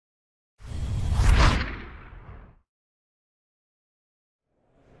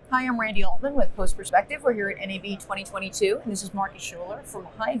Hi, I'm Randy Altman with Post Perspective. We're here at NAB 2022, and this is Marcus Schioler from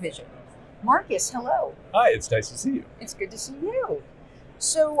Haivision. Marcus, hello. Hi, it's nice to see you. It's good to see you.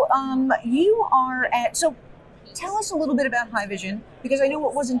 So you are at, so tell us a little bit about Haivision, because I know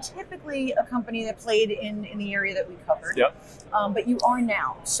it wasn't typically a company that played in the area that we covered. Yep. But you are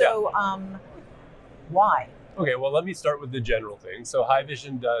now. So why? Okay, well, let me start with the general thing. So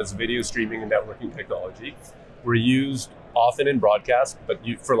Haivision does video streaming and networking technology. We're used often in broadcast, but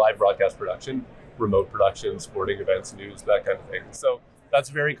for live broadcast production, remote production, sporting events, news, that kind of thing. So that's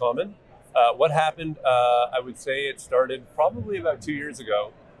very common. What happened, I would say it started probably about 2 years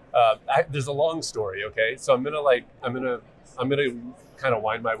ago. There's a long story, okay? So I'm gonna kind of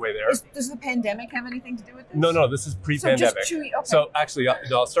wind my way there. Does the pandemic have anything to do with this? No, this is pre-pandemic. So actually,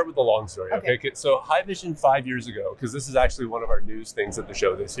 I'll start with the long story, okay? So Haivision 5 years ago, because this is actually one of our news things at the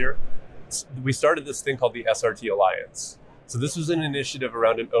show this year, we started this thing called the SRT Alliance. So this was an initiative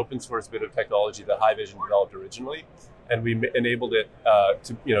around an open source bit of technology that Haivision developed originally, and we enabled it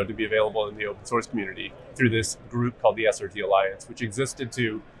to be available in the open source community through this group called the SRT Alliance, which existed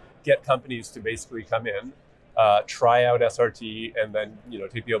to get companies to basically come in, try out SRT, and then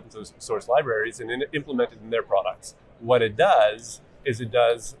take the open source libraries and implement it in their products. What it does is it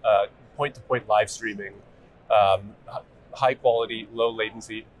does point-to-point live streaming, high quality, low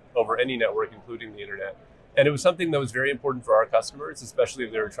latency over any network, including the internet. And it was something that was very important for our customers, especially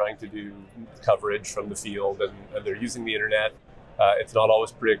if they were trying to do coverage from the field and they're using the internet. It's not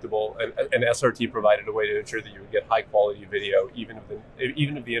always predictable, and SRT provided a way to ensure that you would get high quality video, even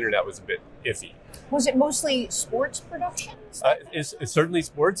if the internet was a bit iffy. Was it mostly sports productions? It's certainly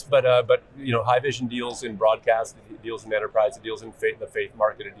sports, but Haivision deals in broadcast, it deals in enterprise, it deals in the faith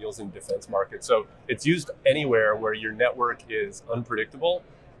market, it deals in defense market. So it's used anywhere where your network is unpredictable.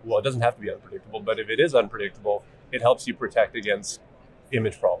 Well, it doesn't have to be unpredictable, but if it is unpredictable, it helps you protect against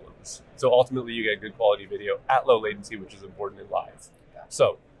image problems. So ultimately you get good quality video at low latency, which is important in live.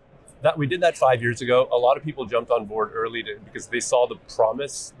 So we did that 5 years ago. A lot of people jumped on board early because they saw the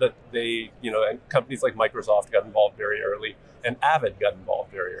promise that and companies like Microsoft got involved very early, and Avid got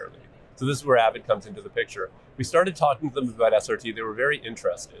involved very early. So this is where Avid comes into the picture. We started talking to them about SRT. They were very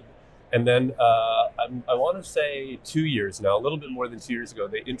interested. And then I want to say 2 years now, a little bit more than 2 years ago,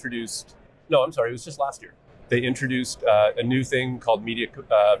 it was just last year. They introduced a new thing called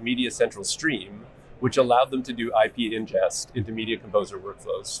Media Central Stream, which allowed them to do IP ingest into Media Composer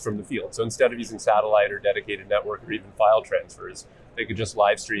workflows from the field. So instead of using satellite or dedicated network or even file transfers, they could just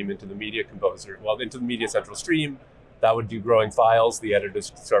live stream into the Media Composer, into the Media Central Stream. That would do growing files. The editors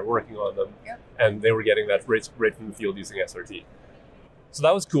could start working on them, and they were getting that right from the field using SRT. So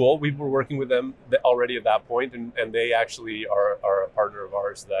that was cool. We were working with them already at that point, and they actually are a partner of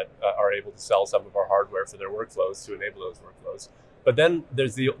ours that are able to sell some of our hardware for their workflows to enable those workflows. But then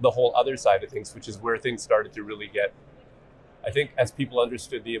there's the whole other side of things, which is where things started to really get, I think, as people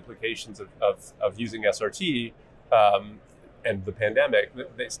understood the implications of using SRT and the pandemic,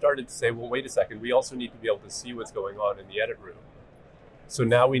 they started to say, well, wait a second, we also need to be able to see what's going on in the edit room. So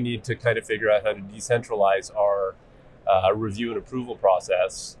now we need to kind of figure out how to decentralize our review and approval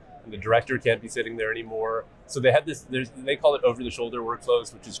process, and the director can't be sitting there anymore. So they had this, they call it over-the-shoulder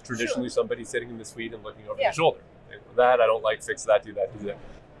workflows, which is traditionally somebody sitting in the suite and looking over the shoulder. That I don't like, fix that, do that, do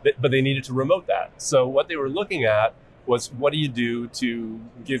that. But they needed to remote that. So what they were looking at was, what do you do to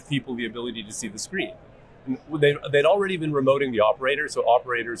give people the ability to see the screen? And they'd already been remoting the operator, so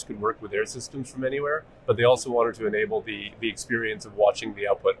operators could work with their systems from anywhere, but they also wanted to enable the experience of watching the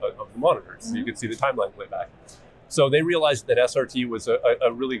output of the monitors, so you could see the timeline playback. So they realized that SRT was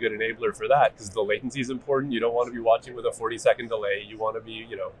a really good enabler for that, because the latency is important. You don't want to be watching with a 40-second delay. You want to be,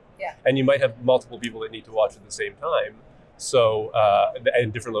 and you might have multiple people that need to watch at the same time. So,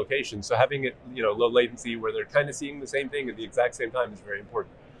 in different locations. So having it, low latency where they're kind of seeing the same thing at the exact same time is very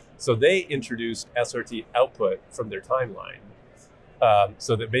important. So they introduced SRT output from their timeline,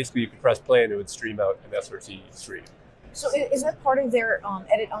 so that basically you could press play and it would stream out an SRT stream. So is that part of their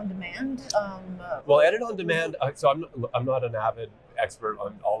edit on demand? Well, edit on demand. So I'm not an Avid expert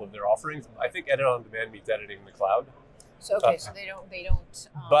on all of their offerings. I think edit on demand means editing in the cloud. So so they don't.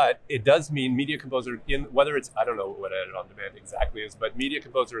 But it does mean Media Composer whether it's, I don't know what edit on demand exactly is, but Media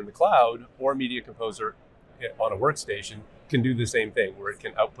Composer in the cloud or Media Composer on a workstation can do the same thing, where it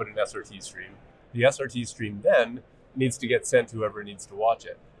can output an SRT stream. The SRT stream then needs to get sent to whoever needs to watch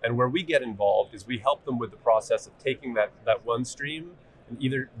it. And where we get involved is we help them with the process of taking that one stream and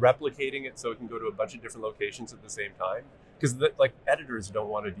either replicating it so it can go to a bunch of different locations at the same time. Because editors don't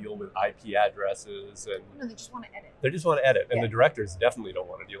want to deal with IP addresses, and no, they just want to edit. They just want to edit, and the directors definitely don't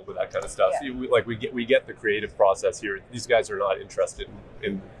want to deal with that kind of stuff. So we get the creative process here. These guys are not interested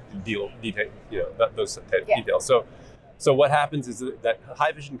in those type of details. So what happens is that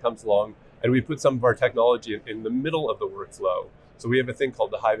Haivision comes along, and we put some of our technology in the middle of the workflow. So we have a thing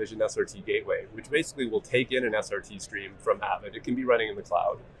called the Haivision SRT Gateway, which basically will take in an SRT stream from Avid. It can be running in the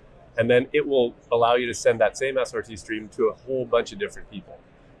cloud, and then it will allow you to send that same SRT stream to a whole bunch of different people.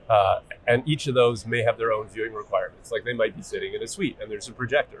 And each of those may have their own viewing requirements. Like they might be sitting in a suite and there's a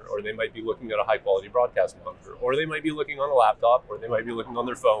projector, or they might be looking at a high quality broadcast monitor, or they might be looking on a laptop, or they might be looking on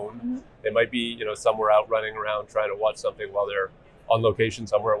their phone. Mm-hmm. They might be, somewhere out running around trying to watch something while they're on location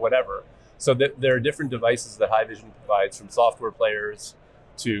somewhere, or whatever. So there are different devices that Haivision provides, from software players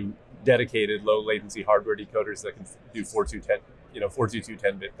to dedicated low latency hardware decoders that can do 422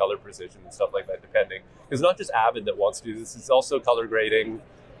 10-bit color precision and stuff like that, depending. It's not just Avid that wants to do this, it's also color grading.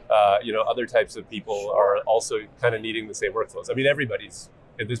 Other types of people are also kind of needing the same workflows. I mean, everybody's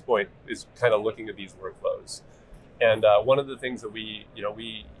at this point is kind of looking at these workflows. And one of the things that we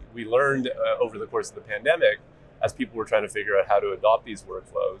learned over the course of the pandemic, as people were trying to figure out how to adopt these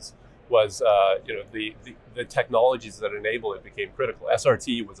workflows, was the technologies that enable it became critical.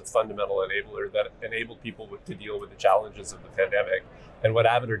 SRT was a fundamental enabler that enabled people to deal with the challenges of the pandemic. And what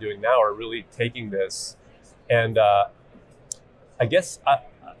Avid are doing now are really taking this, and I guess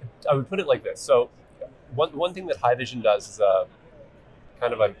I would put it like this. So one thing that Haivision does is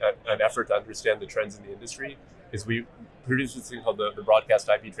kind of an effort to understand the trends in the industry is we produce this thing called the Broadcast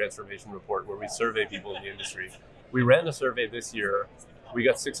IP Transformation Report, where we survey people in the industry. We ran a survey this year. We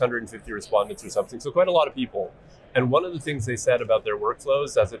got 650 respondents or something, so quite a lot of people. And one of the things they said about their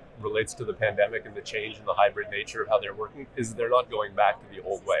workflows as it relates to the pandemic and the change in the hybrid nature of how they're working is they're not going back to the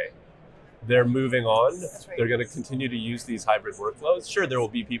old way. They're moving on. Right. They're going to continue to use these hybrid workflows. Sure, there will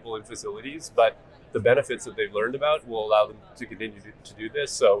be people in facilities, but the benefits that they've learned about will allow them to continue to do this.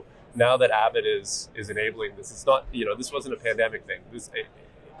 So now that Avid is enabling this, it's not, this wasn't a pandemic thing.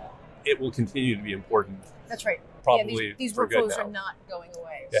 It will continue to be important. That's right. Probably these for workflows good now. are not going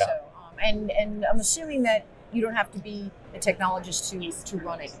away. Yeah. So, and I'm assuming that you don't have to be a technologist to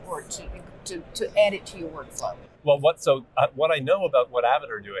run it or to add it to your workflow. Well, what I know about what Avid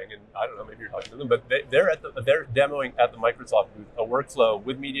are doing, and I don't know, maybe you're talking to them, but they're demoing at the Microsoft booth a workflow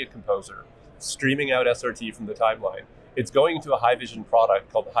with Media Composer, streaming out SRT from the timeline. It's going into a Haivision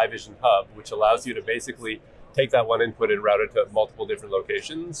product called the Haivision Hub, which allows you to basically take that one input and route it to multiple different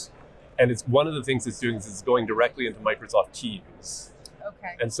locations. And it's one of the things it's doing is it's going directly into Microsoft Teams.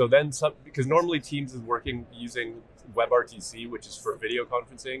 Okay. And so then because normally Teams is working using WebRTC, which is for video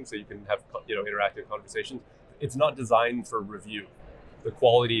conferencing, so you can have interactive conversations. It's not designed for review. The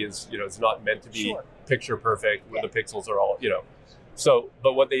quality is, it's not meant to be picture perfect where the pixels are all, So,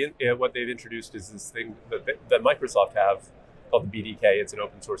 but what they've introduced is this thing that Microsoft have called the BDK. It's an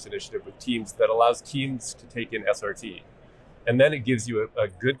open source initiative with Teams that allows Teams to take in SRT. And then it gives you a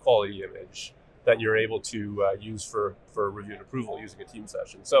good quality image that you're able to use for review and approval using a team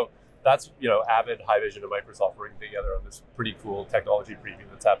session. So that's, Avid, Haivision, and Microsoft working together on this pretty cool technology preview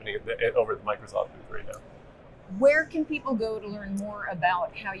that's happening over at the Microsoft booth right now. Where can people go to learn more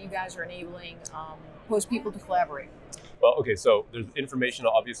about how you guys are enabling host people to collaborate? Well, okay, so there's information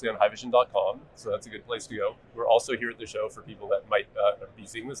obviously on Haivision.com, so that's a good place to go. We're also here at the show for people that might be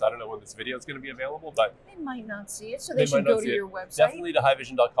seeing this. I don't know when this video is going to be available, but they might not see it, so they should go to your website. Definitely to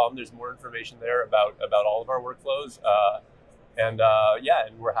Haivision.com. There's more information there about all of our workflows. And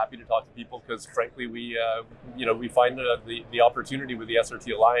we're happy to talk to people because, frankly, we find the opportunity with the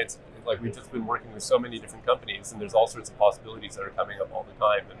SRT Alliance. Like, we've just been working with so many different companies, and there's all sorts of possibilities that are coming up all the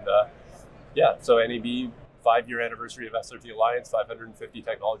time. And so NAB 5-year anniversary of SRT Alliance, 550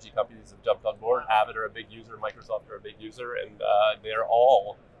 technology companies have jumped on board. Avid are a big user, Microsoft are a big user, and they're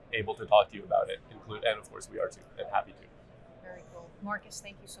all able to talk to you about it. And of course, we are too, and happy to. Very cool, Marcus.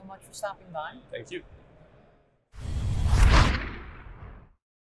 Thank you so much for stopping by. Thank you.